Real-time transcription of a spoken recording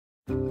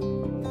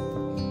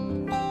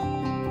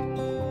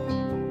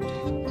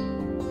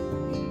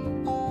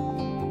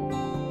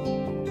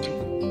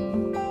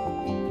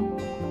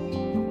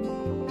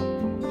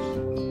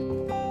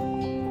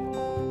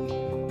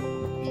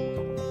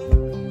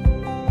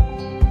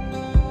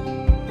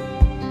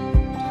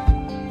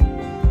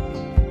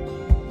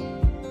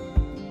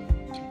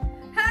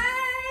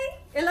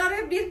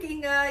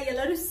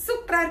எல்லாரும்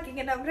சூப்பரா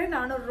இருக்கீங்க நம்புறேன்.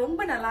 நானும்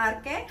ரொம்ப நல்லா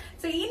இருக்கேன்.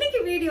 சோ இன்னைக்கு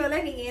வீடியோல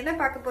நீங்க என்ன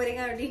பார்க்க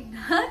போறீங்க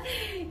அப்படின்னா,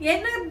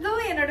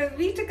 என்னதும் என்னோட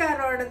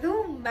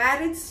வீட்டுக்காரோடதும்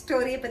மேரேஜ்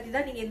ஸ்டோரியை பத்தி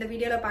தான் நீங்க இந்த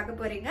வீடியோல பார்க்க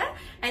போறீங்க.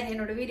 அண்ட்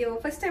என்னோட வீடியோ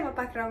ஃபர்ஸ்ட் டைம்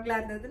பாக்குறவங்களா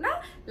இருந்ததுன்னா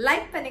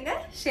லைக் பண்ணுங்க,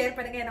 ஷேர்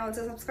பண்ணுங்க, and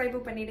also subscribe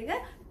பண்ணிடுங்க.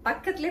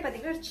 பக்கத்துலயே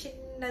பாத்தீங்கன்னா ஒரு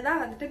சின்னதா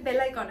வந்துட்டு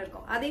பெல் ஐகான்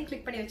இருக்கும், அதையும்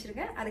கிளிக் பண்ணி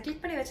வச்சிருங்க. அதை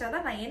கிளிக் பண்ணி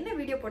வச்சாதான் நான் என்ன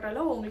வீடியோ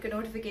போட்டாலும் உங்களுக்கு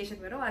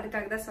நோட்டிபிகேஷன் வரும்.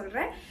 அதுக்காக தான்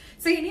சொல்றேன்.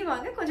 சோ இனி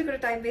வாங்க கொஞ்சம் கூட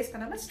டைம் வேஸ்ட்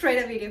பண்ணாம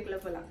ஸ்ட்ரைட்டா வீடியோக்குள்ள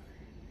போலாம்.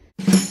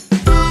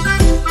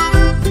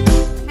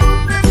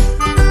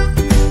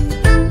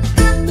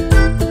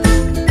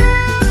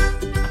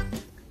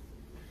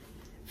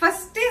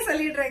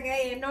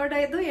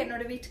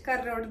 என்னோட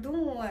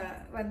வீட்டுக்காரரோடதும்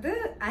வந்து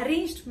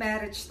அரேஞ்ச்ட்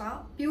மேரேஜ் தான்.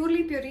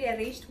 Purely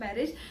arranged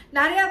marriage.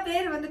 நிறைய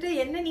பேர் வந்துட்டு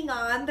என்ன நீங்க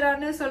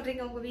ஆந்திரான்னு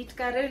சொல்றீங்க, உங்க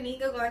வீட்டுக்காரர்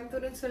நீங்க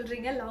கோயம்புத்தூர்னு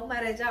சொல்றீங்க, லவ்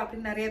மேரேஜா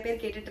அப்படின்னு நிறைய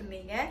பேர் கேட்டுட்டு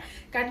இருந்தீங்க.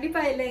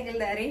 கண்டிப்பா இல்லை,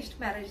 எங்களது அரேஞ்ச்ட்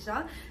மேரேஜ்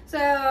தான். ஸோ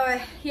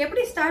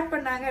எப்படி ஸ்டார்ட்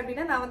பண்ணாங்க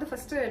அப்படின்னா, நான் வந்து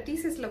ஃபர்ஸ்ட்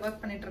டிசிஎஸ்ல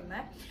ஒர்க் பண்ணிட்டு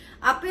இருந்தேன்.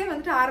 அப்பயே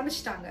வந்துட்டு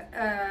ஆரம்பிச்சிட்டாங்க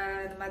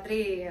இந்த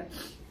மாதிரி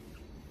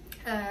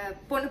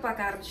பொண்ணு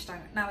பார்க்க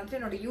ஆரம்பிச்சிட்டாங்க. நான் வந்துட்டு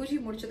என்னோட யூஜி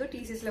முடிச்சதும்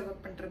டிசிஎஸ்ல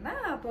ஒர்க் பண்ணிட்டு இருந்தேன்.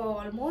 அப்போ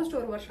ஆல்மோஸ்ட்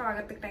ஒரு வருஷம்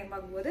ஆகிறதுக்கு டைம்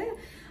ஆகும்போது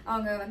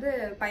அவங்க வந்து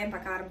பையன்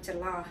பார்க்க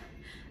ஆரம்பிச்சிடலாம்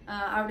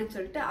அப்படின்னு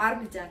சொல்லிட்டு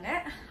ஆரம்பிச்சாங்க.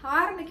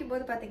 ஆரம்பிக்கும்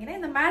போது பாத்தீங்கன்னா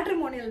இந்த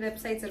மேட்ரிமோனியல்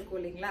வெப்சைட்ஸ் இருக்கும்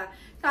இல்லைங்களா,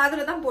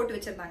 அதுலதான் போட்டு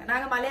வச்சிருந்தாங்க.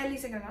 நாங்க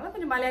மலையாளிஸ்ங்கிறதுனால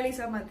கொஞ்சம்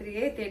மலையாளிஸா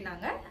மாதிரியே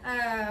தேடினாங்க,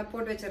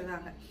 போட்டு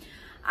வச்சிருந்தாங்க.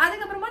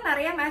 அதுக்கப்புறமா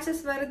நிறைய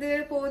மேட்சஸ் வருது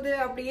போகுது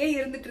அப்படியே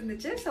இருந்துட்டு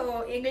இருந்துச்சு. ஸோ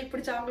எங்களுக்கு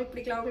பிடிச்சா அவங்களுக்கு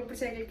பிடிக்கல, அவங்களுக்கு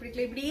பிடிச்சா எங்களுக்கு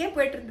பிடிக்கல, இப்படியே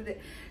போயிட்டு இருந்தது.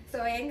 ஸோ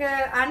எங்க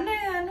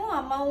அண்ணனும்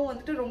அம்மாவும்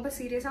வந்துட்டு ரொம்ப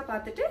சீரியஸா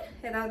பார்த்துட்டு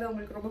ஏதாவது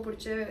அவங்களுக்கு ரொம்ப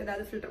பிடிச்சி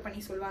ஏதாவது ஃபில்டர்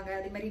பண்ணி சொல்லுவாங்க.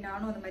 அதே மாதிரி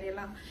நானும் அந்த மாதிரி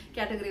எல்லாம்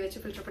கேட்டகரி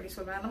வச்சு ஃபில்டர் பண்ணி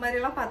சொல்லுவேன். அந்த மாதிரி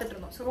எல்லாம் பார்த்துட்டு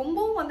இருந்தோம். ஸோ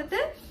ரொம்பவும்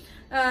வந்துட்டு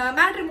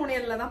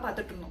மேட்ரிமோனியல்ல தான்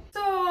பார்த்துட்டு இருந்தோம்.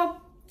 ஸோ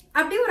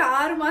அப்படியே ஒரு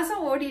 6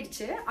 மாசம்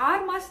ஓடிடுச்சு.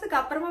 6 மாசத்துக்கு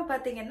அப்புறமா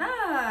பாத்தீங்கன்னா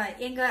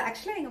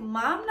ஆக்சுவலா எங்க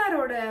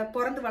மாமனாரோட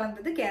பிறந்து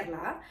வளர்ந்தது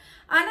கேரளா.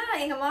 ஆனா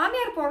எங்க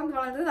மாமியார் பிறந்து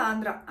வளர்ந்தது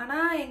ஆந்திரா. ஆனா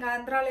எங்க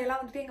ஆந்திரால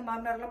எல்லாம் வந்துட்டு எங்க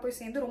மாமனார் எல்லாம் போய்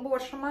சேர்ந்து ரொம்ப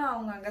வருஷமா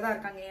அவங்க அங்கதான்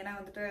இருக்காங்க. ஏன்னா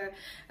வந்துட்டு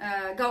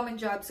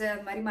கவர்மெண்ட் ஜாப்ஸ்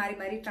அது மாதிரி மாறி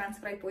மாறி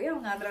டிரான்ஸ்பர் ஆகி போய்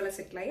அவங்க ஆந்திரால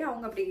செட்டில் ஆகி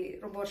அவங்க அப்படி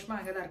ரொம்ப வருஷமா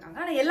அங்கதான் இருக்காங்க.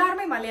 ஆனா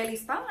எல்லாருமே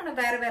மலையாளிஸ் தான், ஆனா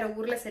வேற வேற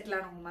ஊர்ல செட்டில்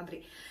ஆனவங்க மாதிரி.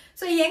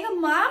 சோ எங்க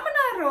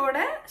மாமனாரோட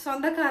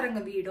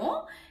சொந்தக்காரங்க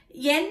வீடும்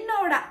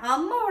என்னோட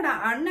அம்மாவோட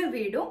அண்ணன்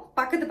வீடும்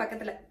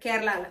பக்கத்துல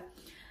கேரளால.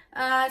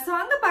 சோ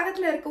அங்க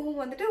பக்கத்துல இருக்கவும்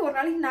வந்துட்டு ஒரு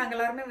நாளைக்கு நாங்க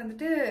எல்லாருமே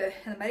வந்துட்டு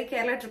இந்த மாதிரி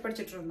கேரளா ட்ரிப்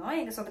அடிச்சுட்டு இருந்தோம்.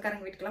 எங்க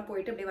சொந்தக்காரங்க வீட்டுக்கெல்லாம்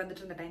போயிட்டு அப்படியே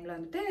வந்துட்டு இருந்த டைம்ல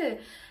வந்துட்டு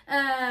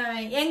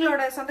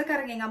எங்களோட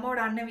சொந்தக்காரங்க எங்க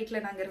அம்மாவோட அண்ணன்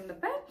வீட்டுல நாங்க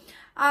இருந்தப்ப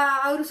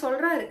அவரு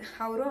சொல்றாரு,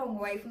 அவரும் அவங்க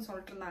ஒய்ஃபும்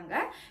சொல்லிட்டு இருந்தாங்க,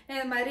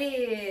 இந்த மாதிரி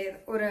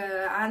ஒரு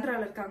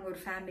ஆந்திரால இருக்காங்க ஒரு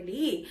ஃபேமிலி,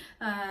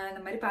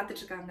 இந்த மாதிரி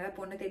பாத்துட்டு இருக்காங்க,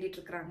 பொண்ணு தேடிட்டு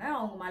இருக்காங்க,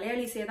 அவங்க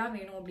மலையாளிஸே தான்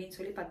வேணும் அப்படின்னு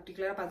சொல்லி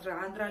பர்டிகுலரா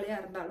பாத்துட்டு, ஆந்திராலயா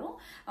இருந்தாலும்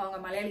அவங்க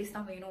மலையாளிஸ்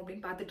தான் வேணும்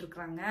அப்படின்னு பாத்துட்டு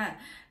இருக்காங்க.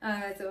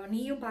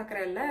 நீயும்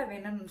பாக்குறல்ல,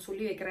 வேணும்னு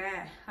சொல்லி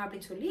வைக்கிறேன்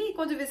அப்படின்னு சொல்லி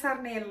கொஞ்சம்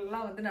விசாரணை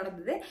எல்லாம் வந்து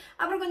நடந்தது.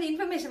 அப்புறம் கொஞ்சம்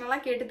இன்ஃபர்மேஷன்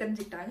எல்லாம் கேட்டு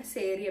தெரிஞ்சுக்கிட்டாங்க.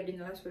 சரி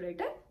அப்படின்னு எல்லாம்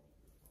சொல்லிட்டு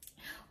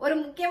ஒரு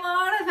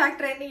முக்கியமான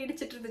ஃபேக்டர் என்ன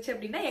இடிச்சிட்டு இருந்துச்சு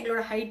அப்படின்னா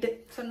எங்களோட ஹைட்டு.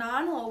 ஸோ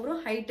நானும்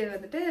அவரும் ஹைட்டு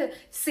வந்துட்டு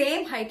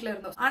சேம் ஹைட்ல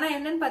இருந்தோம். ஆனா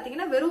என்னன்னு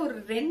பாத்தீங்கன்னா வெறும் ஒரு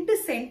 2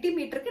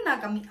 சென்டிமீட்டருக்கு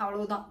நான் கம்மி,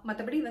 அவ்வளவுதான்.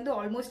 மற்றபடி வந்து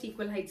ஆல்மோஸ்ட்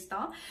ஈக்குவல் ஹைட்ஸ்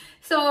தான்.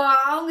 ஸோ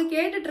அவங்க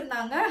கேட்டுட்டு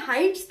இருந்தாங்க,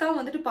 ஹைட்ஸ் தான்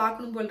வந்துட்டு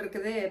பார்க்கணும் போல்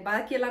இருக்குது,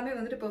 பாக்கி எல்லாமே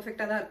வந்துட்டு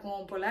பெர்ஃபெக்டா தான்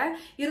இருக்கும் போல,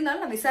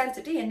 இருந்தாலும் நான்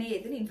விசாரிச்சுட்டு என்ன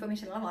ஏதுன்னு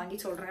இன்ஃபர்மேஷன் எல்லாம் வாங்கி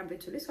சொல்றேன்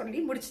அப்படின்னு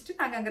சொல்லி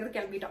முடிச்சுட்டு நாங்க அங்கிருந்து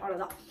கிளம்பிட்டோம்.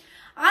 அவ்வளவுதான்.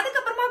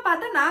 அதுக்கப்புறமா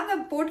பார்த்தா நாங்க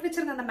போட்டு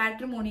வச்சிருந்த அந்த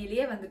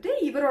மேட்ரிமோனியிலேயே வந்துட்டு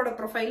இவரோட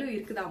ப்ரொஃபைலும்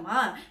இருக்குதாமா,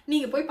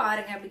 நீங்க போய்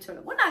பாருங்க அப்படின்னு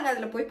சொல்லவும் நாங்க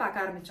அதுல போய்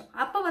பார்க்க ஆரம்பிச்சோம்.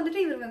 அப்ப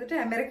வந்துட்டு இவர் வந்துட்டு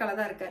அமெரிக்கால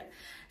தான் இருக்காரு.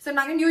 ஸோ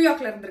நாங்க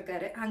நியூயார்க்ல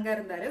இருந்திருக்காரு, அங்க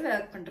இருந்தாரு,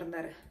 ஒர்க் பண்ணிட்டு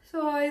இருந்தாரு. ஸோ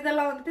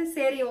இதெல்லாம் வந்துட்டு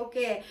சரி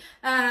ஓகே,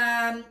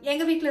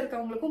 எங்க வீட்டுல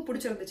இருக்கவங்களுக்கும்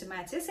பிடிச்சிருந்துச்சு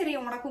மேட்ச், சரி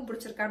உனக்கும்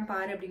பிடிச்சிருக்கான்னு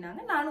பாரு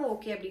அப்படின்னாங்க. நானும்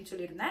ஓகே அப்படின்னு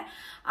சொல்லியிருந்தேன்.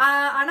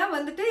 ஆனா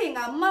வந்துட்டு எங்க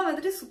அம்மா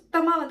வந்துட்டு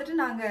சுத்தமா வந்துட்டு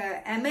நாங்க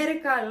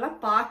அமெரிக்கா எல்லாம்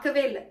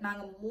பார்க்கவே இல்லை.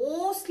 நாங்க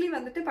மோஸ்ட்லி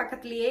வந்துட்டு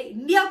பக்கத்துலயே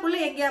இந்தியாவுக்குள்ள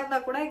எங்கேயா இருந்தா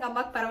கூட எங்க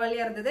அம்மாவுக்கு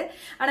பரவாயில்லையா இருந்தது.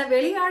 ஆனா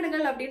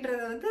வெளிநாடுகள்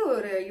அப்படின்றது வந்து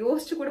ஒரு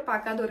யோசிச்சு கூட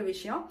பார்க்காத ஒரு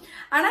விஷயம்.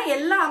 ஆனா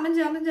எல்லாம்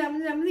அமைஞ்சு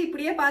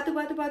இப்படியே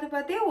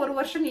பார்த்தே ஒரு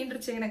வருஷம்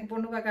நீண்டுருச்சு. எனக்கு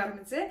பொண்ணு பார்க்க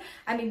ஆரம்பிச்சு,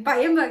 ஐ மீன்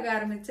பையன் பார்க்க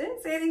ஆரம்பிச்சு.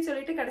 சரின்னு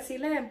சொல்லிட்டு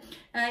கடைசியில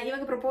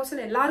இவங்க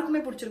ப்ரொபோசல் எல்லாருக்குமே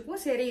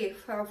பிடிச்சிருக்கும், சரி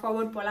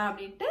ஃபார்வர்ட் போலாம்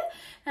அப்படின்ட்டு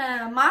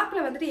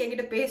மாப்பிள்ள வந்துட்டு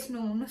என்கிட்ட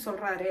பேசணும்னு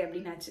சொல்றாரு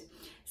அப்படின்னாச்சு.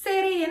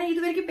 சரி, ஏன்னா இது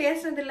வரைக்கும்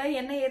பேசுனது இல்லை,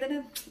 என்ன ஏதுன்னு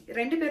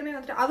 2 பேருமே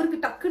வந்துட்டு அவருக்கு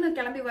டக்குன்னு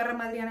கிளம்பி வர்ற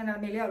மாதிரியான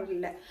நிலைமையிலே அவருக்கு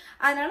இல்லை.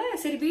 அதனால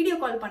சரி வீடியோ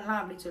கால் பண்ணலாம்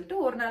அப்படின்னு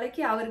சொல்லிட்டு ஒரு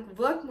நாளைக்கு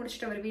அவருக்கு ஒர்க்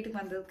முடிச்சுட்டு அவர்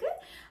வீட்டுக்கு வந்ததுக்கு,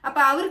 அப்ப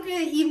அவருக்கு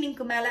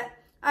ஈவினிங்க்கு மேல,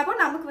 அப்போ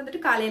நமக்கு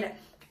வந்துட்டு காலையில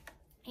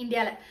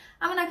இந்தியாவில்.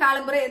 அவன் நான்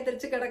காலம்புரை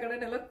எந்திரிச்சு கடை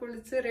நல்லா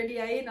குளிச்சு ரெடி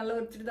ஆகி நல்லா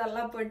ஒரு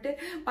சுடிதாரெல்லாம் போட்டு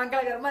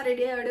மங்களகரமாக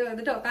ரெடியாக அப்படியே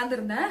வந்துட்டு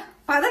உட்காந்துருந்தேன்.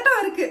 பதட்டம்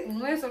இருக்கு,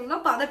 உண்மையை சொல்லணும்னா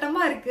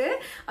பதட்டமா இருக்கு.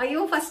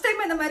 ஐயோ ஃபர்ஸ்ட்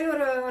டைம் இந்த மாதிரி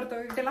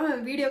ஒருத்தவங்கிட்ட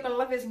எல்லாம் வீடியோ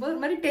கால்லாம் பேசும்போது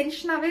ஒரு மாதிரி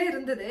டென்ஷனாவே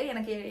இருந்தது.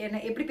 எனக்கு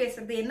என்ன எப்படி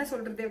பேசுறது என்ன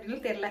சொல்றது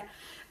அப்படின்னு தெரியல.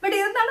 பட்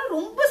இருந்தாலும்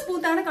ரொம்ப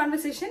ஸ்மூத்தான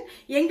கான்வர்சேஷன்.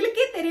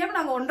 எங்களுக்கே தெரியாம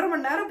நாங்க 1.5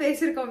 மணி நேரம்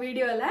பேசியிருக்கோம்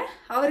வீடியோல.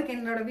 அவருக்கு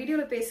என்னோட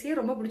வீடியோல பேசியே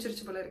ரொம்ப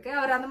பிடிச்சிருச்சு போல இருக்கு.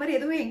 அவர் அந்த மாதிரி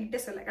எதுவும் என்கிட்ட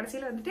சொல்ல.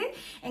 கடைசியில வந்துட்டு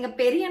எங்க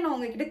பெரியண்ணா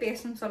உங்ககிட்ட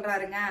பேசணும்னு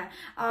சொல்றாருங்க,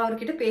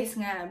 அவர்கிட்ட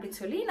பேசுங்க அப்படின்னு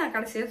சொல்லி நான்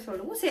கடைசியா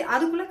சொல்லுவோம். சரி,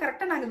 அதுக்குள்ள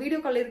கரெக்டா நாங்க வீடியோ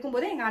கால்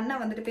இருக்கும்போது எங்க அண்ணா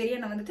வந்துட்டு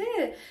பெரியண்ணா வந்துட்டு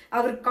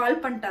அவருக்கு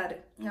கால் பண்ணிட்டாரு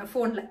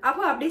போன்ல.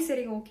 அப்போ அப்படியே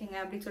சரிங்க ஓகேங்க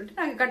அப்படின்னு சொல்லிட்டு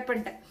நாங்க கட்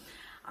பண்ணிட்டேன்.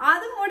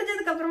 அது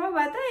முடிஞ்சதுக்கு அப்புறமா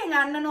பார்த்தா எங்க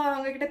அண்ணனும்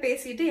அவங்க கிட்ட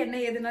பேசிட்டு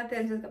என்ன எதுனா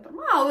தெரிஞ்சதுக்கு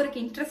அப்புறமா அவருக்கு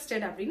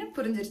இன்ட்ரெஸ்டட் அப்படின்னு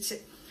புரிஞ்சிருச்சு.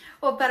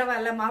 ஓ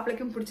பரவாயில்ல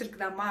மாப்பிள்ளைக்கும்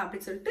பிடிச்சிருக்குதாமா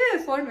அப்படின்னு சொல்லிட்டு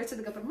போன்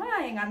வச்சதுக்கு அப்புறமா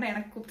எங்க அண்ணன்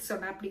எனக்கு கூப்பிட்டு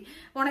சொன்னேன், அப்படி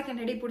உனக்கு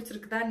என்னடி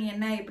பிடிச்சிருக்குதா, நீ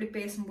என்ன எப்படி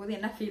பேசும்போது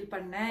என்ன ஃபீல்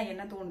பண்ண,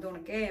 என்ன தோணுது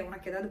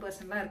உனக்கு ஏதாவது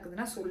பர்சனலா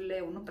இருக்குதுன்னா சொல்லு,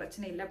 ஒன்றும்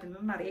பிரச்சனை இல்லை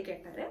அப்படின்னு நிறைய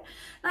கேட்டாரு.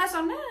 நான்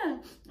சொன்னேன்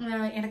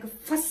எனக்கு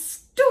ஃபர்ஸ்ட்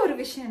ஒரு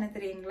விஷயம் என்ன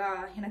தெரியுங்களா,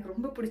 எனக்கு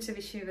ரொம்ப பிடிச்ச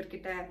விஷயம்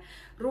இவர்கிட்ட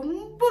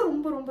ரொம்ப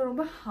ரொம்ப ரொம்ப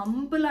ரொம்ப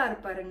ஹம்பிளா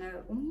இருப்பாருங்க.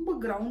 ரொம்ப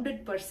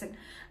கிரவுண்டட் பர்சன்.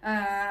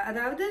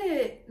 அதாவது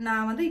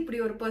நான் வந்து இப்படி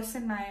ஒரு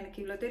பர்சன், நான் எனக்கு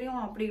இவ்வளவு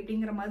தெரியும் அப்படி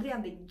இப்படிங்கிற மாதிரி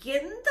அந்த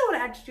எந்த ஒரு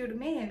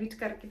ஆட்டிடியூடுமே என்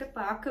வீட்டுக்காரர்கிட்ட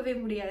பார்க்கவே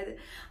முடியாது.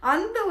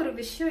 அந்த ஒரு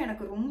விஷயம்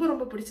எனக்கு ரொம்ப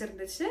ரொம்ப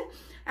பிடிச்சிருந்துச்சு.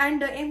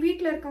 அண்ட் என்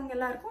வீட்டில் இருக்கவங்க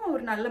எல்லாருக்கும்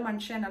ஒரு நல்ல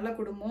மனுஷன், நல்ல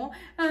குடும்பம்,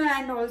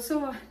 அண்ட் ஆல்சோ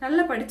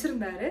நல்லா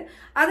படிச்சிருந்தாரு.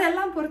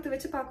 அதெல்லாம் பொறுத்து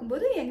வச்சு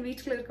பார்க்கும்போது எங்க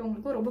வீட்டில்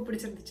இருக்கவங்களுக்கும் ரொம்ப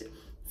பிடிச்சிருந்துச்சு.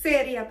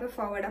 சரி அப்போ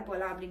ஃபார்வர்டா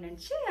போகலாம் அப்படின்னு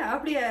நினச்சி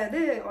அப்படியே அது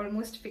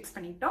ஆல்மோஸ்ட் ஃபிக்ஸ்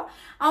பண்ணிட்டோம்.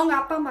 அவங்க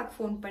அப்பா அம்மாவுக்கு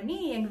ஃபோன் பண்ணி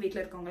எங்கள்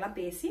வீட்டில் இருக்கவங்கலாம்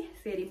பேசி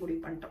சரி முடிவு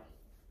பண்ணிட்டோம்.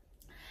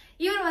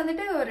 இவர்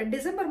வந்துட்டு ஒரு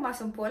டிசம்பர்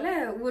மாசம் போல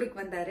ஊருக்கு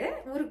வந்தாரு.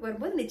 ஊருக்கு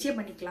வரும்போது நிச்சயம்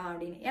பண்ணிக்கலாம்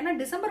அப்படின்னு. ஏன்னா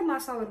டிசம்பர்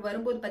மாசம் அவர்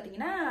வரும்போது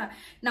பாத்தீங்கன்னா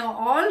நான்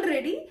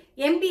ஆல்ரெடி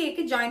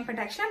எம்பிஏக்கு ஜாயின்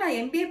பண்ணிட்டேன். ஆக்சுவலா நான்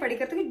எம்பிஏ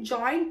படிக்கிறதுக்கு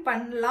ஜாயின்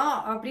பண்ணலாம்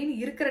அப்படின்னு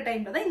இருக்கிற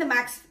டைம்ல தான் இந்த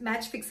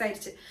மேட்ச் ஃபிக்ஸ்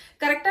ஆயிடுச்சு.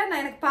 கரெக்டா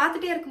நான் எனக்கு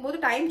பார்த்துட்டே இருக்கும்போது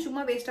டைம்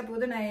சும்மா வேஸ்டா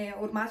போகுது, நான்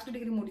ஒரு மாஸ்டர்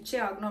டிகிரி முடிச்சே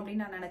ஆகணும்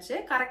அப்படின்னு நான்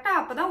நினைச்சேன். கரெக்டா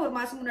அப்பதான் ஒரு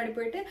மாசம் முன்னாடி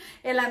போயிட்டு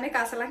எல்லாமே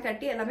காசெல்லாம்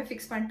கட்டி எல்லாமே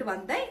ஃபிக்ஸ் பண்ணிட்டு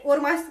வந்தேன்.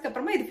 ஒரு மாசத்துக்கு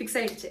அப்புறமா இது ஃபிக்ஸ்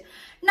ஆயிடுச்சு.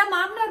 நான்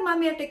மாமனார்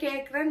மாமியார்ட்ட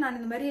கேட்கிறேன், நான்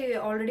இந்த மாதிரி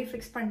ஆல்ரெடி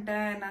ஃபிக்ஸ்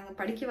பண்ணிட்டேன், நாங்க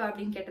படிக்கவா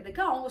அப்படின்னு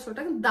கேட்டதுக்கு அவங்க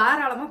சொல்றாங்க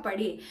தாராளமா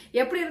படி,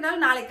 எப்படி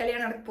இருந்தாலும் நாளைக்கு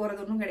கல்யாணம் நடக்க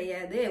போறது ஒன்றும்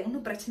கிடையாது,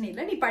 ஒன்றும் பிரச்சனை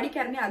இல்லை, நீ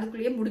படிக்காரமே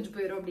அதுக்குள்ளேயே முடிஞ்சு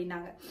போயிடும்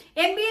அப்படின்னாங்க.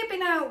 எம்பிஏ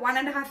பின்ன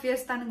 1.5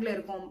 years தானுங்களே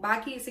இருக்கும்,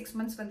 பாக்கி 6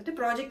 months வந்துட்டு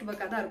ப்ராஜெக்ட்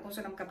ஒர்க்காக தான் இருக்கும்.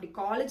 ஸோ நமக்கு அப்படி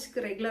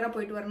காலேஜ்க்கு ரெகுலரா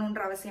போயிட்டு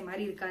வரணும்ன்ற அவசியம்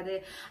மாதிரி இருக்காது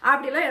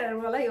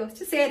அப்படிலாம்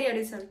யோசிச்சு சரி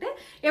அப்படின்னு சொல்லிட்டு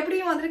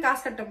எப்படியும் வந்துட்டு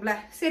காசு கட்டோம்ல,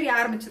 சரி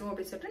ஆரம்பிச்சிருவோம்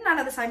அப்படின்னு சொல்லிட்டு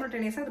நான் அதை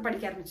சைமல்டேனியஸா அதை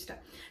படிக்க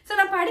ஆரம்பிச்சிட்டேன். ஸோ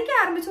நான் படிக்க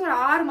ஆரம்பிச்சு ஒரு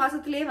 6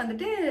 மாசத்துலயே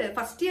வந்துட்டு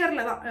ஃபர்ஸ்ட்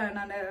இயர்ல தான்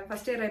நான்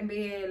ஃபர்ஸ்ட் இயர்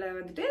எம்பிஏல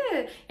வந்துட்டு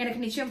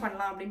எனக்கு நிச்சயம்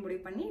பண்ணலாம் அப்படின்னு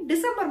முடிவு பண்ணி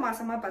டிசம்பர்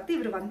மாசமா பார்த்து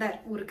இவர் வந்தார்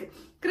ஊருக்கு.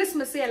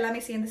 கிறிஸ்துமஸ் எல்லாமே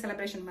சேர்ந்து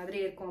செலிப்ரேஷன் மாதிரி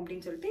இருக்கும்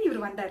அப்படின்னு சொல்லிட்டு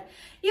இவர் வந்தார்.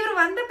 இவர்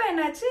வந்தப்ப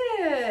என்னாச்சு,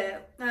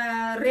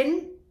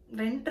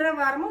 2.5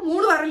 வாரமோ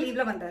 3 வாரம்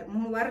லீவ்ல வந்தாரு.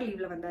 3 வாரம்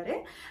லீவ்ல வந்தாரு.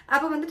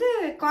 அப்ப வந்துட்டு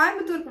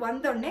கோயம்புத்தூருக்கு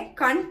வந்த உடனே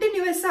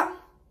கண்டினியூஸா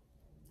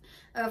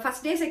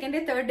first day, second day,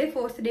 third day,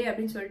 fourth day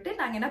அப்படின்னு சொல்லிட்டு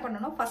நாங்க என்ன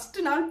பண்ணோம், ஃபர்ஸ்ட்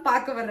நாள்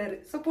பார்க்க வர்றாரு.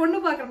 ஸோ பொண்ணு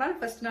பார்க்குற நாள்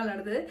ஃபர்ஸ்ட் நாள்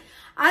நடந்தது.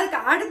 அதுக்கு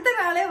அடுத்த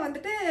நாளே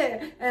வந்துட்டு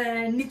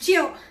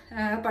நிச்சயம்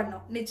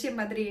பண்ணோம். நிச்சயம்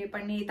மாதிரி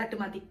பண்ணி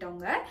தட்டு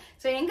மாத்திக்கிட்டவங்க.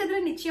 ஸோ எங்க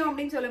இதுல நிச்சயம்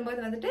அப்படின்னு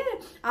சொல்லும்போது வந்துட்டு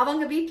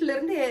அவங்க வீட்டுல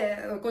இருந்து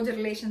கொஞ்சம்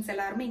ரிலேஷன்ஸ்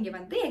எல்லாருமே இங்க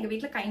வந்து எங்க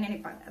வீட்டுல கை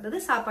நினைப்பாங்க,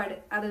 அதாவது சாப்பாடு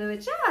அதை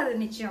வச்சு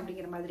அது நிச்சயம்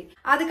அப்படிங்கிற மாதிரி.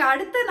 அதுக்கு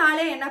அடுத்த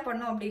நாளே என்ன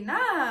பண்ணோம் அப்படின்னா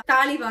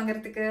தாலி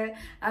வாங்குறதுக்கு,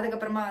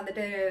 அதுக்கப்புறமா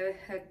வந்துட்டு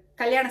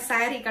கல்யாண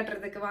சாரி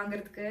கட்டுறதுக்கு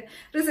வாங்குறதுக்கு,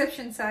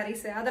 ரிசப்ஷன்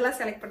சாரீஸ் அதெல்லாம்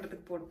செலக்ட்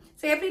பண்றதுக்கு போகணும்.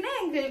 ஸோ எப்படின்னா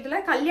எங்க இதுல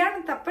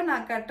கல்யாணத்தப்ப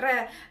நான் கட்டுற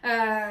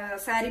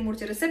சாரி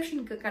முடிச்ச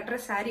ரிசப்ஷனுக்கு கட்டுற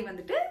சாரி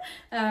வந்துட்டு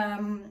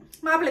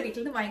மாப்பிள்ளை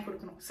வீட்டுல இருந்து வாங்கி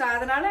கொடுக்கணும். ஸோ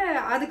அதனால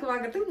அதுக்கு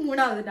வாங்குறதுக்கு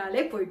 3வது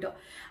நாளே போயிட்டோம்.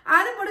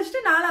 அதை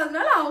முடிச்சுட்டு 4வது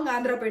நாள் அவங்க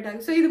ஆந்திரா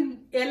போயிட்டாங்க. ஸோ இது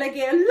எனக்கு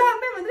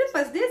எல்லாமே வந்து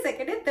first day,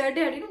 second day, third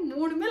day அப்படின்னு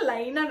 3மே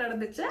லைனா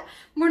நடந்துச்சு,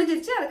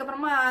 முடிஞ்சிருச்சு.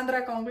 அதுக்கப்புறமா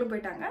ஆந்திராக்கு அவங்களும்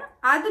போயிட்டாங்க.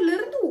 அதுல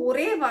இருந்து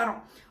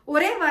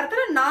ஒரே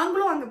வாரத்துல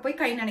நாங்களும் அங்க போய்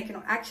கை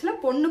நினைக்கணும். ஆக்சுவலா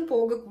பொண்ணு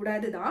போக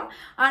கூடாதுதான்,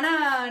 ஆனா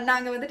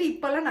நாங்க வந்துட்டு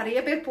இப்பெல்லாம் நிறைய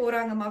பேர்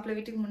போறாங்க மாப்பிள்ளை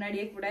வீட்டுக்கு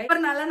முன்னாடியே கூட.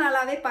 ஒரு நல்ல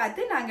நாளாவே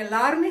பார்த்து நாங்க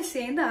எல்லாருமே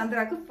சேர்ந்து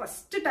ஆந்திராக்கு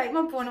ஃபர்ஸ்ட்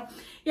டைமா போனோம்.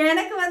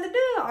 எனக்கு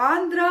வந்துட்டு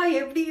ஆந்திரா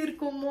எப்படி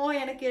இருக்குமோ,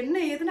 எனக்கு என்ன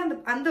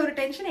ஏதுன்னு அந்த ஒரு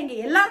டென்ஷன் எங்க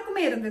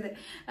எல்லாருக்குமே இருந்தது.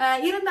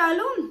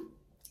 இருந்தாலும்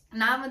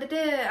நான் வந்துட்டு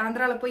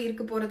ஆந்திரால போய்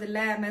இருக்க போறது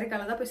இல்ல,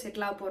 அமெரிக்கால தான் போய்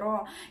செட்டில் ஆக போறோம்.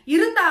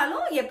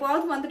 இருந்தாலும்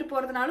எப்போவாவது வந்துட்டு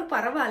போறதுனாலும்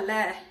பரவாயில்ல,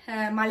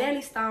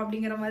 மலையாளிஸ் தான்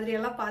அப்படிங்கிற மாதிரி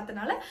எல்லாம்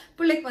பார்த்தனால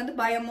பிள்ளைக்கு வந்து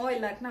பயமோ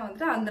இல்லாட்டினா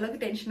வந்துட்டு அந்த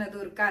அளவுக்கு டென்ஷன்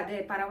எதுவும் இருக்காது,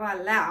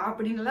 பரவாயில்ல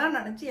அப்படின்னு எல்லாம்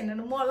நினைச்சு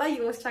என்னென்னமோ எல்லாம்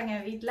யோசிச்சாங்க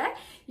என் வீட்டுல.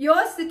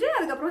 யோசிச்சுட்டு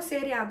அதுக்கப்புறம்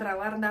சரி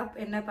ஆந்திராவா இருந்தா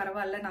என்ன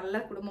பரவாயில்ல,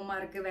 நல்ல குடும்பமா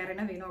இருக்கு, வேற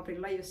என்ன வேணும்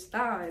அப்படின்லாம்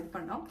யோசிச்சுதான் இது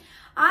பண்ணோம்.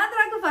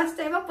 ஆந்திராவுக்கு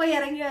ஃபர்ஸ்ட் டைமா போய்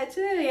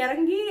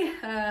இறங்கி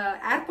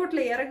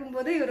ஏர்போர்ட்ல இறங்கும்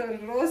போது இவர்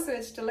ஒரு ரோஸ்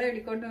வச்சுட்டு எல்லாம்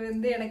இப்படி கொண்டு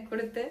வந்து எனக்கு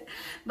கொடுத்து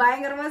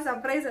பயங்கரமா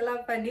சர்ப்ரைஸ்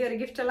எல்லாம் பண்ணி ஒரு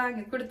கிஃப்ட் எல்லாம்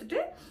அங்க கொடுத்துட்டு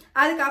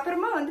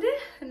அதுக்கப்புறமா வந்துட்டு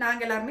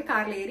நாங்க எல்லாருமே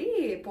கார்ல ஏறி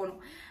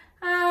போனோம்.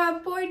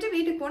 போயிட்டு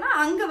வீட்டுக்கு போனால்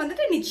அங்கே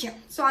வந்துட்டு நிச்சயம்.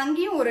 ஸோ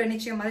அங்கேயும் ஒரு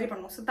நிச்சயம் மாதிரி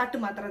பண்ணுவோம். ஸோ தட்டு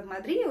மாத்துறது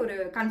மாதிரி ஒரு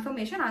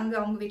கன்ஃபர்மேஷன் அங்கே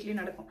அவங்க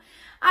வீட்லேயும் நடக்கும்.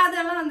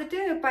 அதெல்லாம் வந்துட்டு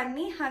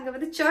பண்ணி அங்கே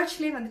வந்து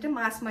சர்ச்லேயே வந்துட்டு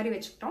மாஸ் மாதிரி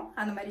வச்சுக்கிட்டோம்.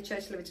 அந்த மாதிரி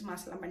சர்ச்சில் வச்சு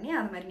மாஸ்லாம் பண்ணி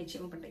அந்த மாதிரி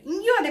நிச்சயமும் பண்ணிட்டேன்.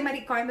 இங்கேயும் அதே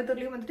மாதிரி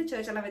கோயம்புத்தூர்லேயும் வந்துட்டு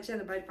சர்ச் எல்லாம் வச்சு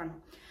அது மாதிரி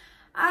பண்ணோம்.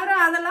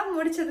 அப்புறம் அதெல்லாம்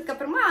முடிச்சதுக்கு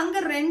அப்புறமா அங்கே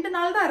 2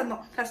 நாள் தான்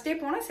இருந்தோம். ஃபர்ஸ்ட் டே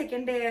போனோம்,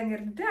 செகண்ட் டே அங்கே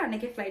இருந்துட்டு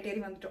அன்னைக்கே ஃப்ளைட்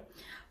ஏறி வந்துட்டோம்.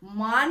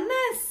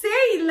 மனசே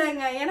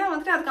இல்லைங்க. ஏன்னா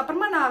வந்துட்டு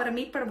அதுக்கப்புறமா நான் அவரை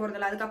மீட் பண்ண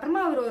போறதில்ல.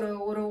 அதுக்கப்புறமா அவர்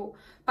ஒரு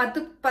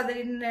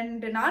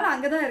 10-12 நாள்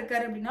அங்கதான்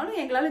இருக்காரு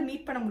அப்படின்னாலும் எங்களால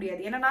மீட் பண்ண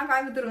முடியாது. ஏன்னா நான்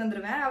கோயம்புத்தூர்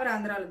வந்துருவேன், அவர்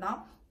ஆந்திரால தான்.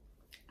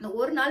 இந்த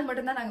ஒரு நாள்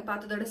மட்டும்தான் நாங்க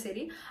பார்த்ததோட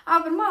சரி.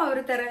 அப்புறமா அவர்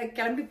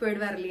கிளம்பி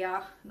போயிடுவார் இல்லையா.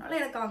 அதனால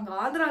எனக்கு அங்க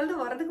ஆந்திரால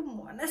இருந்து வர்றதுக்கு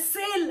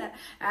மனசே இல்லை.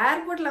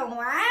 ஏர்போர்ட்ல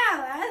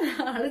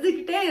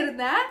அழுதுகிட்டே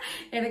இருந்தேன்.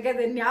 எனக்கு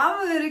அது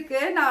ஞாபகம்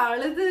இருக்கு. நான்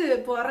அழுது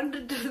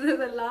புரண்டுட்டு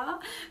இருந்ததெல்லாம்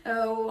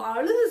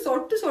அழுது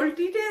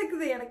சொல்லிட்டே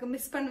இருக்குது. எனக்கு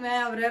மிஸ்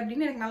பண்ணுவேன் அவரு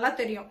அப்படின்னு எனக்கு நல்லா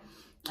தெரியும்.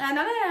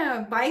 அதனால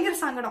பயங்கர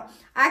சங்கடம்.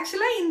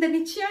 ஆக்சுவலா இந்த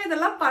நிச்சயம்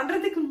இதெல்லாம்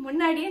பண்றதுக்கு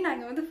முன்னாடியே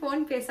நாங்க வந்து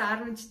போன் பேச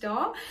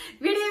ஆரம்பிச்சிட்டோம்.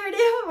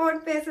 விடிய போன்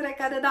பேசுற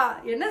கதை தான்.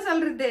 என்ன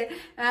சொல்றது,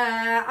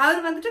 அவர்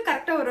வந்துட்டு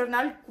கரெக்டா ஒரு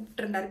நாள்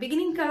கூப்பிட்டு இருந்தாரு.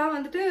 பிகினிங்கெல்லாம்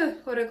வந்துட்டு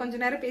ஒரு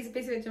கொஞ்ச நேரம்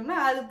பேசி வச்சோம்னா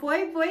அது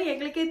போய்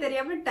எங்களுக்கே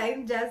தெரியாம டைம்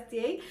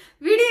ஜாஸ்தியாயி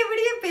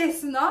விடிய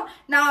பேசணும்.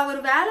 நான்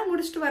ஒரு வேலை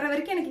முடிச்சுட்டு வர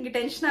வரைக்கும் எனக்கு இங்க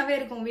டென்ஷனாவே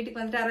இருக்கும்.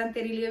 வீட்டுக்கு வந்துட்டாரான்னு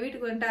தெரியலையே,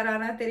 வீட்டுக்கு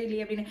வந்துட்டாரானா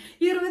தெரியலையே அப்படின்னு.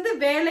 இவர் வந்து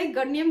வேலை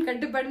கண்ணியம்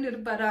கட்டுப்பாடுன்னு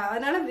இருப்பாரா.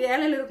 அதனால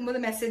வேலையில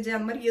இருக்கும்போது மெசேஜ்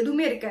அந்த மாதிரி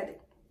எதுவுமே இருக்காது.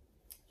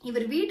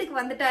 இவர் வீட்டுக்கு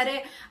வந்துட்டாரு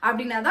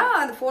அப்படின்னா தான்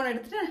அந்த போன்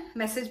எடுத்துட்டு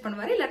மெசேஜ்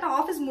பண்ணுவாரு. இல்லாட்டா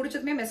ஆஃபீஸ்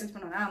முடிச்சதுமே மெசேஜ்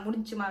பண்ணுவாரு.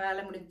 முடிஞ்சுமா,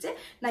 வேலை முடிஞ்சு,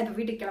 நான் இப்ப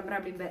வீட்டுக்கு கிளம்புறேன்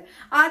அப்படின்பாரு.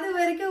 அது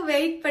வரைக்கும்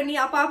வெயிட் பண்ணி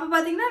அப்ப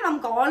பாத்தீங்கன்னா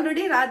நமக்கு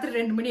ஆல்ரெடி ராத்திரி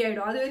 2 மணி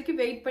ஆயிடும். அது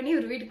வரைக்கும் வெயிட் பண்ணி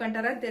இவர் வீட்டுக்கு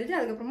வந்துட்டாரான்னு தெரிஞ்சு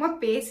அதுக்கப்புறமா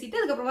பேசிட்டு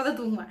அதுக்கப்புறமா தான்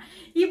தூங்குவேன்.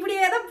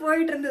 இப்படியே தான்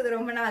போயிட்டு இருந்தது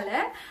ரொம்ப நாள்.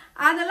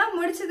 அதெல்லாம்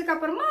முடிச்சதுக்கு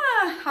அப்புறமா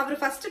அவர்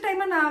ஃபர்ஸ்ட்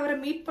டைமா நான் அவரை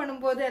மீட்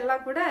பண்ணும்போது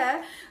எல்லாம் கூட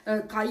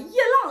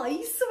கையெல்லாம்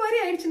ஐஸ் மாதிரி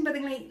ஆயிடுச்சுன்னு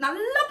பாத்தீங்களா.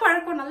 நல்ல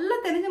பழக்கம், நல்லா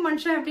தெரிஞ்ச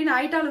மனுஷன் அப்படின்னு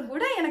ஆயிட்டாலும்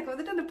கூட எனக்கு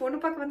வந்துட்டு அந்த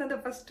பொண்ணு பார்க்க வந்து அந்த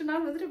ஃபர்ஸ்ட்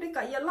நாள் வந்துட்டு அப்படியே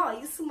கையெல்லாம்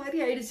ஐஸ் மாதிரி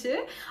ஆயிடுச்சு.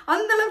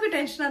 அந்த அளவுக்கு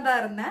டென்ஷனா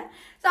தான் இருந்தேன்.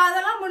 ஸோ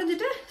அதெல்லாம்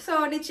முடிஞ்சுட்டு ஸோ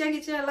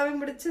நிச்சயம் எல்லாமே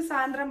முடிச்சு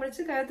சாயந்தரம்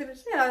முடிச்சு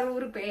கழுத்துருச்சு அவர்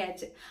ஊருக்கு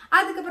போயாச்சு.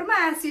 அதுக்கப்புறமா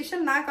ஆஸ்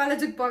யூஷுவல் நான்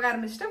காலேஜுக்கு போக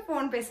ஆரம்பிச்சிட்டேன்,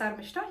 போன் பேச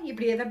ஆரம்பிச்சிட்டோம்.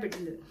 இப்படியே தான்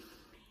போயிட்டு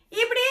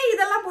இப்படியே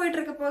இதெல்லாம் போயிட்டு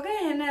இருக்க போக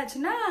என்ன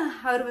ஆச்சுன்னா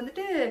அவர்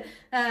வந்துட்டு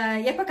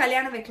எப்ப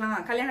கல்யாணம் வைக்கலாம்,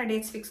 கல்யாண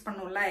டேட்ஸ் ஃபிக்ஸ்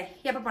பண்ணும்ல,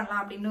 எப்ப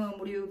பண்ணலாம் அப்படின்னு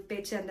முடிவு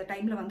பேச்சு அந்த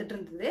டைம்ல வந்துட்டு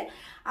இருந்தது.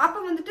 அப்ப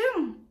வந்துட்டு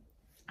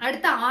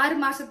அடுத்த 6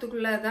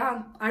 மாசத்துக்குள்ளதான்,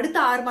 அடுத்த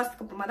 6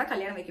 மாசத்துக்கு அப்புறமா தான்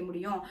கல்யாணம் வைக்க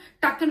முடியும்,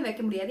 டக்குன்னு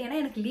வைக்க முடியாது, ஏன்னா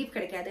எனக்கு லீவ்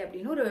கிடைக்காது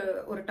அப்படின்னு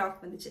ஒரு டாக்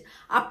வந்துச்சு.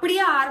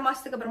 அப்படியே 6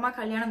 மாசத்துக்கு அப்புறமா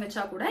கல்யாணம்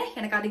வச்சா கூட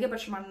எனக்கு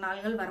அதிகபட்சமான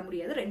நாள்கள் வர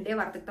முடியாது, 2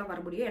 வாரத்துக்கு தான்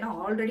வர முடியும். ஏன்னா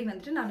ஆல்ரெடி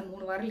வந்துட்டு நான்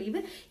 3 வாரம்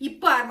லீவு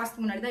இப்போ 6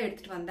 மாசத்துக்கு முன்னாடி தான்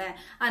எடுத்துட்டு வந்தேன்.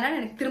 அதனால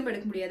எனக்கு திரும்ப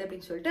எடுக்க முடியாது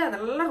அப்படின்னு சொல்லிட்டு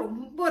அதெல்லாம்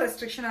ரொம்ப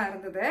ரெஸ்ட்ரிக்ஷனா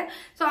இருந்தது.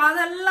 ஸோ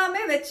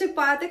அதெல்லாமே வச்சு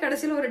பார்த்து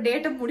கடைசியில் ஒரு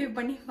டேட்டை முடிவு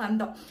பண்ணி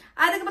வந்தோம்.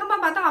 அதுக்கப்புறமா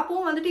பார்த்தா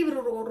அப்பவும் வந்துட்டு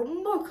இவர்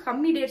ரொம்ப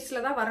கம்மி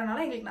டேட்ஸ்ல தான்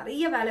வரனால எங்களுக்கு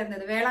நிறைய வேலை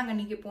இருந்தது.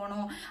 வேளாங்கண்ணிக்கு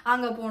போனோம்,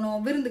 அங்க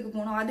போனோம், விருந்துக்கு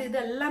போனோம், அது இது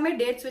எல்லாமே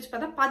டேட்ஸ் வச்சு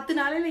பார்த்தா 10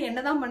 நாளையில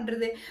என்னதான்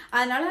பண்றது.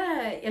 அதனால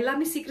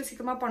எல்லாமே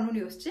சீக்கிரமா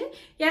பண்ணணும்னு யோசிச்சு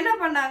என்ன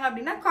பண்ணாங்க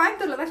அப்படின்னா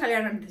கோயம்புத்தூர்ல தான்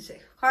கல்யாணம் நடந்துச்சு.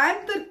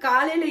 கோயம்புத்தூர்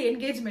காலையில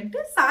என்கேஜ்மெண்ட்,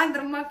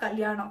 சாயந்தரமா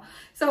கல்யாணம்.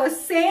 So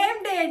same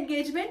day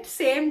engagement,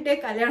 same day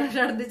கல்யாணம்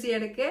நடந்துச்சு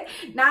எனக்கு.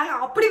 நாங்க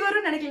அப்படி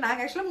வரும்னு நினைக்கல.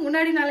 நாங்க ஆக்சுவலா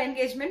முன்னாடி நாள்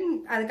என்கேஜ்மெண்ட்,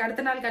 அதுக்கு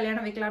அடுத்த நாள்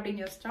கல்யாணம் வைக்கலாம்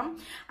அப்படின்னு யோசிச்சோம்.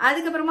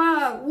 அதுக்கப்புறமா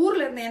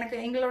ஊர்ல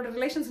இருந்த எங்களோட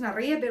ரிலேஷன்ஸ்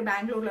நிறைய பேர்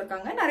பெங்களூர்ல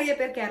இருக்காங்க, நிறைய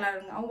பேர் கேரளா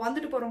இருக்காங்க. அவங்க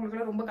வந்துட்டு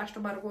போறவங்களுக்கு ரொம்ப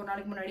கஷ்டமா இருக்கும் ஒரு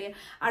நாளைக்கு முன்னாடியே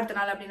அடுத்த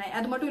நாள் அப்படின்னா.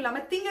 அது மட்டும்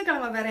இல்லாம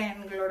திங்கக்கிழமை வேற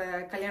எங்களோட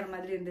கல்யாணம்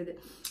மாதிரி இருந்தது.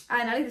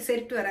 அதனால இது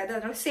செட்டு வராது.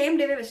 அதனால சேம்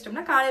டேவே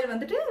வச்சிட்டோம்னா காலையில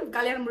வந்துட்டு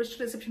கல்யாணம்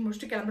முடிச்சுட்டு ரிசப்ஷன்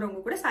முடிச்சுட்டு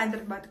கிளம்புறவங்க கூட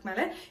சாயந்தரம் பாத்துக்கு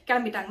மேல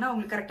கிளம்பிட்டாங்கன்னா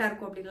அவங்களுக்கு கரெக்டா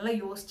இருக்கும் அப்படின்னு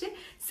யோசிச்சு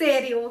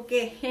சரி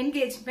ஓகே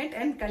என்கேஜ்மெண்ட்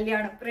அண்ட்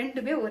கல்யாணம்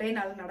 2மே ஒரே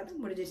நாள்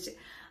நடந்து முடிஞ்சிருச்சு.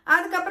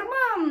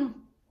 அதுக்கப்புறமா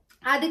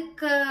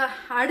அதுக்கு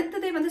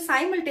அடுத்ததே வந்து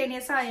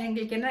சைமல்டேனியஸா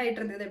எங்களுக்கு என்ன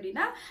ஆயிட்டு இருந்தது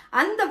அப்படின்னா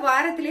அந்த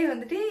வாரத்திலே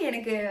வந்துட்டு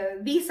எனக்கு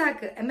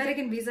விசாக்கு,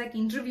 அமெரிக்கன்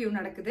விசாக்கு இன்டர்வியூ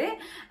நடக்குது.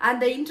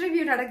 அந்த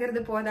இன்டர்வியூ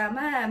நடக்கிறது போதாம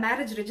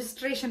மேரேஜ்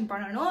ரெஜிஸ்ட்ரேஷன்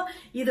பண்ணணும்,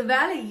 இது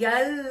வேலை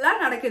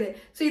எல்லாம் நடக்குது.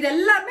 ஸோ இது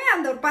எல்லாமே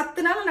அந்த ஒரு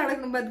 10 நாள்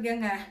நடக்கணும்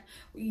பாத்துக்கோங்க.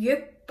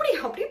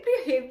 அப்படி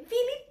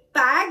ஹெவிலி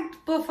பேக்ட்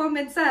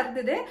பெர்ஃபார்மன்ஸா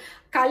இருந்தது.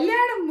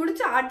 கல்யாணம்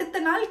முடிச்சு அடுத்த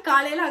நாள்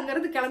காலையில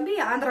அங்கிருந்து கிளம்பி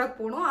ஆந்திராவுக்கு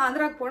போனோம்.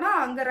 ஆந்திராவுக்கு போனா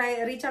அங்க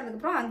ரீச் ஆனதுக்கு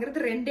அப்புறம்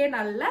அங்கிருந்து 2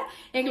 நாள்ல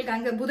எங்களுக்கு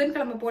அங்க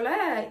புதன்கிழமை போல,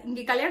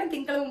 இங்க கல்யாணம்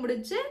திங்கக்கிழமை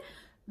முடிச்சு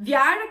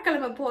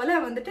வியாழக்கிழமை போல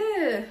வந்துட்டு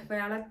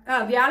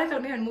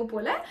வியாழக்கிழமை என்னமோ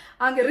போல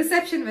அங்க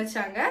ரிசப்ஷன்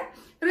வச்சாங்க.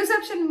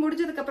 ரிசப்ஷன்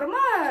முடிஞ்சதுக்கு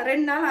அப்புறமா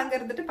 2 நாள் அங்க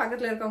இருந்துட்டு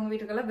பக்கத்துல இருக்கவங்க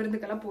வீட்டுக்கெல்லாம்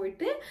விருந்துக்கெல்லாம்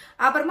போயிட்டு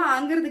அப்புறமா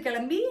அங்கிருந்து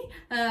கிளம்பி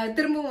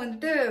திரும்பவும்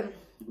வந்துட்டு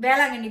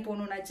வேளாங்கண்ணி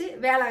போகணும்னாச்சு.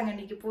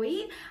 வேளாங்கண்ணிக்கு போய்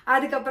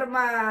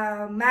அதுக்கப்புறமா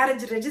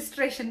மேரேஜ்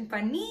ரெஜிஸ்ட்ரேஷன்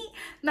பண்ணி,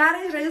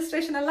 மேரேஜ்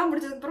ரெஜிஸ்ட்ரேஷன் எல்லாம்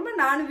முடிச்சதுக்கு அப்புறமா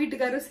நானும்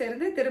வீட்டுக்காரும்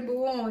சேர்ந்து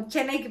திரும்பவும்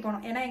சென்னைக்கு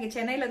போனோம். ஏன்னா எங்க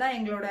சென்னையில தான்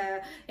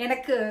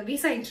எனக்கு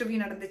விசா இன்டர்வியூ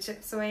நடந்துச்சு.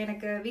 ஸோ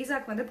எனக்கு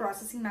விசாக்கு வந்து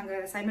ப்ராசஸிங்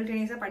நாங்கள்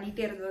சைமல்டேனியஸா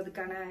பண்ணிட்டே இருந்தோம்.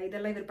 அதுக்கான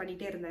இதெல்லாம் இவர்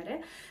பண்ணிட்டே இருந்தாரு.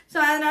 ஸோ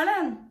அதனால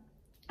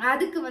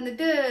அதுக்கு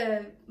வந்துட்டு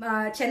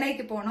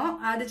சென்னைக்கு போனோம்.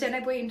 அது சென்னை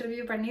போய்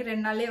இன்டர்வியூ பண்ணி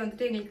 2 நாள்லயே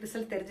வந்துட்டு எங்களுக்கு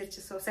ரிசல்ட்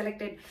தெரிஞ்சிருச்சு. ஸோ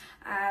செலக்டட்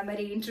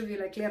மாதிரி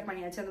இன்டர்வியூல கிளியர்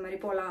பண்ணியாச்சு, அந்த மாதிரி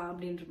போகலாம்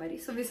அப்படின்ற மாதிரி.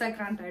 ஸோ விசா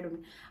கிராண்ட் ஆயிடும்.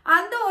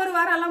 அந்த ஒரு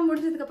வாரம் எல்லாம்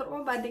முடிஞ்சதுக்கு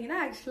அப்புறமா பாத்தீங்கன்னா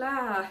ஆக்சுவலா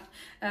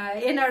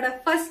என்னோட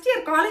ஃபர்ஸ்ட்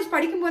இயர் காலேஜ்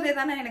படிக்கும் போதே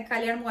தானே எனக்கு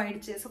கல்யாணமும்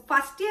ஆயிடுச்சு. ஸோ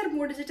ஃபர்ஸ்ட் இயர்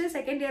முடிச்சுட்டு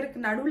செகண்ட்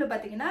இயருக்கு நடுவுல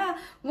பாத்தீங்கன்னா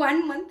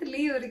 1 month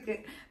லீவ் இருக்கு.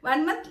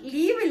 1 month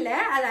லீவ் இல்ல,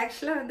 அது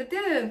ஆக்சுவலா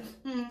வந்துட்டு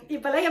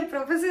இப்பெல்லாம் என்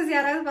ப்ரொஃபசர்ஸ்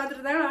யாராவது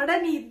பார்த்துட்டு இருந்தாங்க,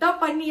 நீ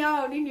இதான் பண்ணியா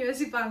அப்படின்னு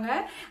யோசிப்பாங்க.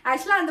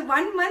 ஆக்சுவலா அந்த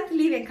 1 month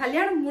லீவ் என்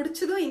கல்யாணம்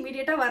முடிச்சதும்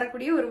இமீடியட்டா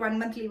வரக்கூடிய ஒரு 1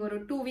 month லீவ், ஒரு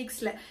 2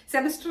 weeksல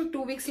செமஸ்டர்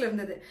 2 weeksல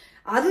இருந்தது.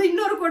 அது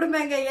இன்னொரு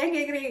கொடுமைங்க. ஏன்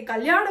கேக்குறீங்க,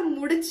 கல்யாணம்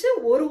முடிச்சு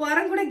ஒரு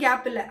வாரம் கூட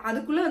கேப் இல்ல,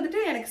 அதுக்குள்ள வந்துட்டு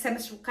எனக்கு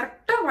செமஸ்டர்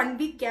கரெக்டா 1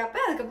 week கேப்.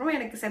 அதுக்கப்புறமா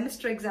எனக்கு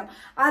செமஸ்டர் எக்ஸாம்,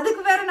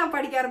 அதுக்கு வேற நான்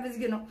படிக்க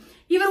ஆரம்பிச்சுக்கணும்.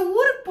 இவர்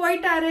ஊருக்கு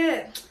போயிட்டாரு,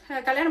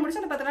 கல்யாணம்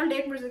முடிச்சு அந்த 10 நாள்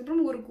டேட் முடிச்சதுக்கு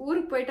அப்புறம்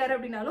ஊருக்கு போயிட்டாரு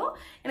அப்படின்னாலும்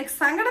எனக்கு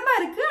சங்கடமா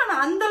இருக்கு. ஆனா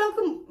அந்த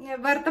அளவுக்கு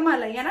வருத்தமா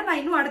இல்லை. ஏன்னா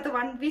நான் இன்னும் அடுத்த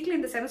 1 weekல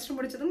இந்த செமஸ்டர்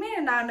முடிச்சதுமே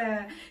நான்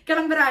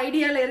கிளம்புற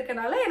ஐடியால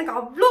இருக்கனால எனக்கு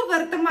அவ்வளவு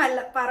வருத்தமா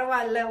இல்லை.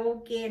 பரவாயில்ல,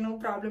 ஓகே, நோ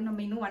ப்ராப்ளம்,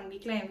 நம்ம இன்னும் 1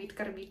 weekல என்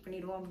வீட்டுக்கார மீட்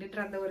பண்ணிடுவோம்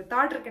அப்படின்ற அந்த ஒரு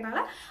தாட்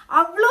இருக்கனால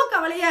அவ்வளோ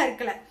கவலையா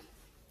இருக்கல.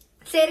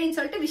 சரின்னு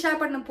சொல்லிட்டு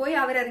விசாகப்பட்டினம் போய்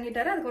அவர்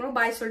இறங்கிட்டாரு. அதுக்கப்புறம்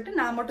பாய் சொல்லிட்டு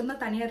நான் மட்டும்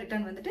தான் தனியா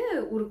ரிட்டர்ன் வந்துட்டு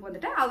ஊருக்கு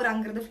வந்துட்டேன். அவர்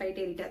அங்கிருந்து ஃபிளைட்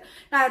ஏறிட்டார்.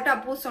 நான் அவர்கிட்ட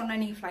அப்போ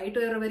சொன்னேன், நீங்க ஃபிளைட்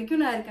ஏற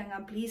வரைக்கும் நான் இருக்கேங்க,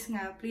 ப்ளீஸுங்க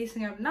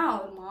அப்படின்னா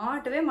அவர்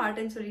மாட்டவே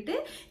மாட்டேன்னு சொல்லிட்டு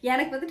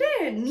எனக்கு வந்துட்டு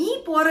நீ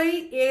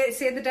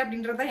சேர்ந்துட்ட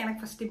அப்படின்றதான்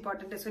எனக்கு ஃபர்ஸ்ட்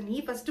இம்பார்ட்டன்ட். ஸோ நீ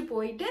ஃபர்ஸ்ட்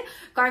போயிட்டு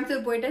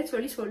கோயம்புத்தூர் போயிட்டு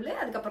சொல்லு,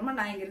 அதுக்கப்புறமா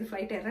நான் இங்கிருந்து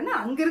ஃபிளைட் ஏறேன்னு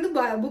அங்கிருந்து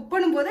புக்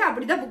பண்ணும்போதே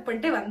அப்படிதான் புக்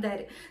பண்ணிட்டே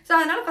வந்தாரு. ஸோ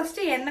அதனால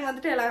ஃபர்ஸ்ட் என்ன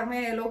வந்துட்டு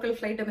எல்லாருமே லோக்கல்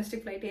ஃபிளைட்,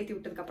 டொமஸ்டிக் ஃபிளைட் ஏற்றி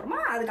விட்டதுக்கு அப்புறமா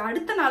அதுக்கு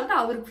அடுத்த நாள்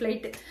தான் அவருக்கு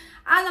ஃபிளைட்.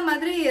 அந்த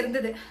மாதிரி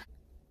இருந்தது.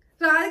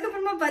 ஸோ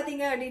அதுக்கப்புறமா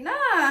பார்த்தீங்க அப்படின்னா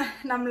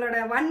நம்மளோட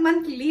 1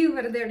 month லீவ்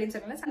வருது அப்படின்னு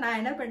சொன்னால நான்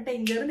என்ன பண்ணிட்டேன்,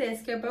 இங்கேருந்து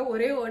எஸ்கேப்பை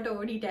ஒரே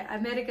ஓடிட்டேன்.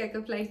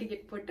 அமெரிக்காவுக்கு ஃப்ளைட்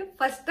டிக்கெட் போட்டு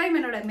ஃபர்ஸ்ட் டைம்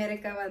என்னோட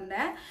அமெரிக்கா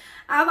வந்தேன்.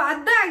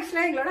 அதான்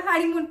ஆக்சுவலாக எங்களோட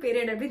ஹனிமூன்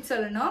பீரியட் அப்படின்னு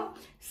சொல்லணும்.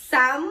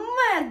 செம்ம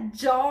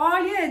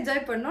ஜாலியாக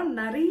என்ஜாய் பண்ணோம்,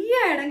 நிறைய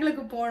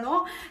இடங்களுக்கு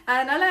போனோம்.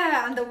 அதனால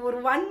அந்த ஒரு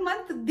 1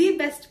 month தி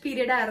பெஸ்ட்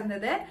பீரியடாக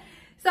இருந்தது.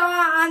 ஸோ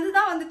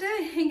அதுதான் வந்துட்டு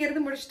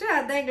இங்கேருந்து முடிச்சுட்டு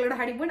அதுதான் எங்களோட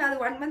ஹனிமூன். அது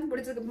 1 month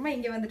முடிச்சதுக்கப்புறமா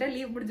இங்கே வந்துட்டு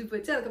லீவ் முடிஞ்சு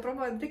போச்சு.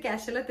 அதுக்கப்புறமா வந்துட்டு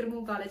கேஷுவலாக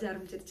திரும்பவும் காலேஜ்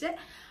ஆரம்பிச்சிருச்சு.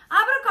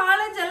 அப்புறம்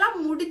காலேஜ் எல்லாம்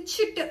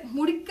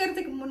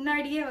முடிக்கிறதுக்கு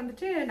முன்னாடியே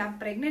வந்துட்டு நான்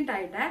பிரெக்னென்ட்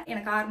ஆயிட்டேன்.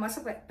 எனக்கு 6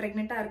 மாசம்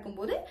பிரெக்னெண்டா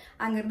இருக்கும்போது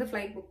அங்கிருந்து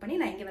ஃபிளைட் புக்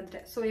பண்ணி நான் இங்கே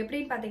வந்துட்டேன். ஸோ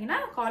எப்படின்னு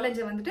பார்த்தீங்கன்னா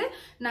காலேஜை வந்துட்டு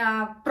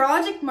நான்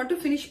ப்ராஜெக்ட்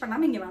மட்டும் ஃபினிஷ்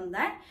பண்ணாமல் இங்கே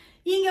வந்தேன்.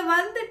 இங்க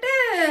வந்துட்டு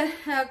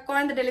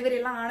குழந்தை டெலிவரி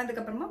எல்லாம்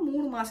ஆனதுக்கு அப்புறமா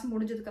 3 மாசம்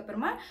முடிஞ்சதுக்கு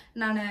அப்புறமா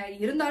நான்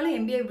இருந்தாலும்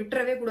எம்பிஏ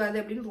விட்டுறவே கூடாது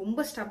அப்படின்னு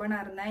ரொம்ப ஸ்டபனா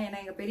இருந்தேன். ஏன்னா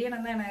எங்க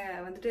பெரியண்ணன் தான்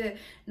என்ன வந்துட்டு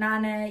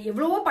நான்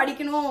எவ்வளவோ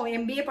படிக்கணும்,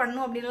 எம்பிஏ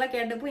பண்ணணும் அப்படின்னு எல்லாம்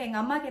கேட்டப்போ எங்க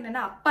அம்மாக்கு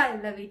என்னன்னா அப்பா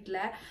இல்லை வீட்டுல,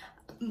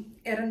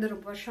 இறந்து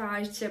ரொம்ப வருஷம்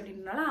ஆயிடுச்சு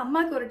அப்படின்றனால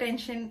அம்மாவுக்கு ஒரு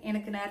டென்ஷன்,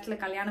 எனக்கு நேரத்துல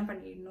கல்யாணம்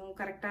பண்ணிடணும்,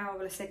 கரெக்டா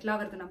அவளை செட்டில்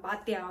ஆகுறது நான்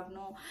பார்த்தே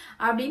ஆகணும்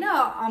அப்படின்னு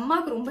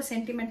அம்மாவுக்கு ரொம்ப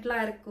சென்டிமெண்டலா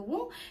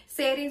இருக்கவும்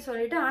சரின்னு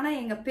சொல்லிட்டு. ஆனா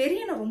எங்க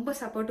பெரியனை ரொம்ப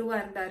சப்போர்ட்டிவா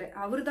இருந்தாரு.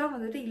 அவரு தான்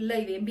வந்துட்டு இல்ல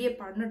இவ எம்பிஏ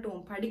பண்ணட்டும்,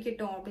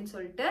 படிக்கட்டும் அப்படின்னு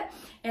சொல்லிட்டு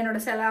என்னோட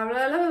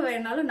செலவு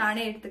வேணாலும்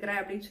நானே எடுத்துக்கிறேன்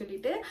அப்படின்னு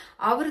சொல்லிட்டு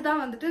அவரு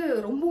தான் வந்துட்டு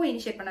ரொம்பவும்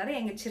இனிஷியேட் பண்ணாரு.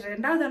 எங்க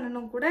 2வது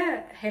அண்ணனும் கூட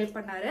ஹெல்ப்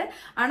பண்ணாரு.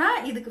 ஆனா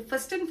இதுக்கு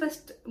ஃபர்ஸ்ட்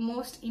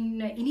மோஸ்ட்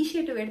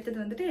இனிஷியேட்டிவ் எடுத்தது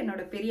வந்துட்டு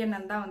என்னோட பெரிய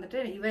அண்ணன் தான் வந்துட்டு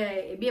இவ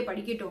எம்பிஏ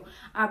படிக்கட்டும்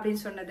அப்படின்னு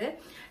சொன்னது.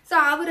 ஸோ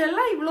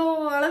அவரெல்லாம் இவ்வளோ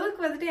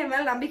அளவுக்கு வந்துட்டு என்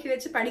மேல நம்பிக்கை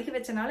வச்சு படிக்க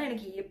வச்சனால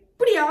எனக்கு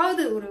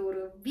எப்படியாவது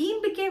ஒரு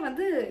வீம்புக்கே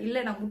வந்து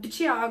இல்லை நான்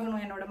முடிச்சே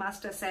ஆகணும் என்னோட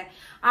மாஸ்டர்ஸை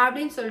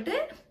அப்படின்னு சொல்லிட்டு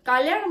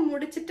கல்யாணம்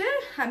முடிச்சுட்டு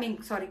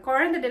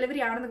குழந்தை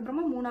டெலிவரி ஆனதுக்கு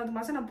அப்புறமா 3வது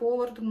மாசம் நான்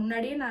போகிறதுக்கு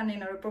முன்னாடியே நான்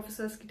என்னோட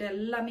ப்ரொஃபசர்ஸ் கிட்ட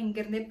எல்லாமே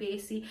இங்கிருந்தே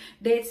பேசி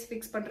டேட்ஸ்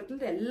ஃபிக்ஸ்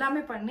பண்றது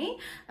எல்லாமே பண்ணி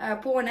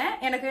போனேன்.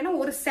 எனக்கு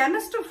வேணும் ஒரு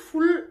செமஸ்டர்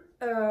ஃபுல்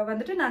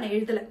வந்துட்டு நான்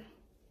எழுதலை,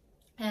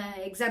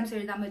 எக்ஸாம்ஸ்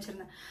எழுதாம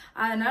வச்சிருந்தேன்.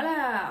 அதனால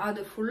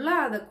அது ஃபுல்லா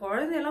அந்த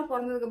குழந்தையெல்லாம்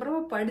பிறந்ததுக்கு அப்புறமா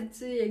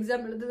படிச்சு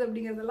எக்ஸாம் எழுதுது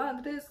அப்படிங்கறதெல்லாம்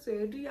வந்துட்டு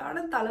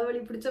சரியான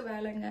தலைவலி பிடிச்ச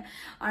வேலைங்க.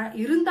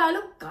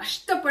 இருந்தாலும்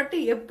கஷ்டப்பட்டு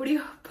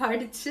எப்படியோ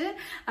படிச்சு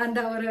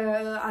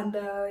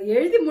அந்த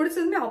எழுதி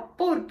முடிச்சதுமே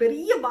அப்போ ஒரு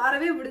பெரிய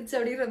பாரவே பிடிச்சு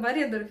அப்படிங்கிற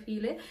மாதிரி அந்த ஒரு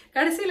ஃபீலு.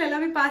 கடைசியில்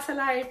எல்லாமே பாஸ்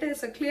எல்லாம்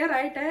ஆயிட்டு கிளியர்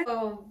ஆயிட்டேன்.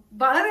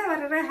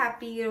 வளர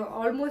ஹாப்பி,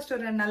 ஆல்மோஸ்ட்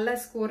ஒரு நல்ல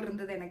ஸ்கோர்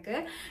இருந்தது எனக்கு.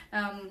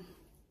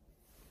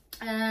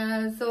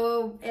 ஸோ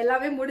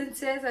எல்லாமே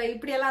முடிஞ்சு. ஸோ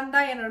இப்படியெல்லாம்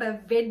தான் என்னோட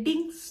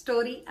வெட்டிங்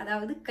ஸ்டோரி,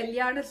 அதாவது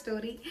கல்யாண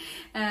ஸ்டோரி.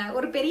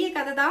 ஒரு பெரிய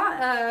கதை தான்,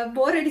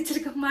 போர்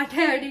அடிச்சிருக்க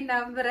மாட்டேன் அப்படின்னு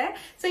நம்புறேன்.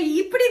 ஸோ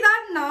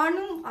இப்படிதான்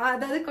நானும்,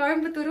 அதாவது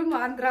கோயம்புத்தூரும்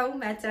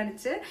ஆந்திராவும் மேட்ச்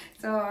ஆனிச்சு.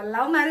 ஸோ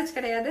லவ் மேரேஜ்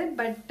கிடையாது,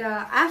 பட்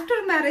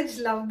ஆஃப்டர் மேரேஜ்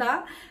லவ் தான்.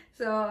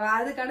 ஸோ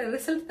அதுக்கான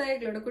ரிசல்ட் தான்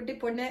எங்களோட குட்டி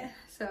பொண்ணு,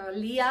 ஸோ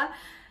லியா.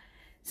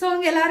 ஸோ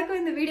உங்க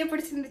எல்லாருக்கும் இந்த வீடியோ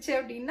பிடிச்சிருந்துச்சு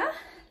அப்படின்னா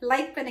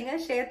லைக் பண்ணுங்க,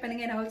 ஷேர்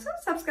பண்ணுங்க, and also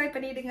சப்ஸ்கிரைப்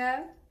பண்ணிடுங்க.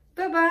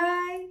 Bye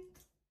bye.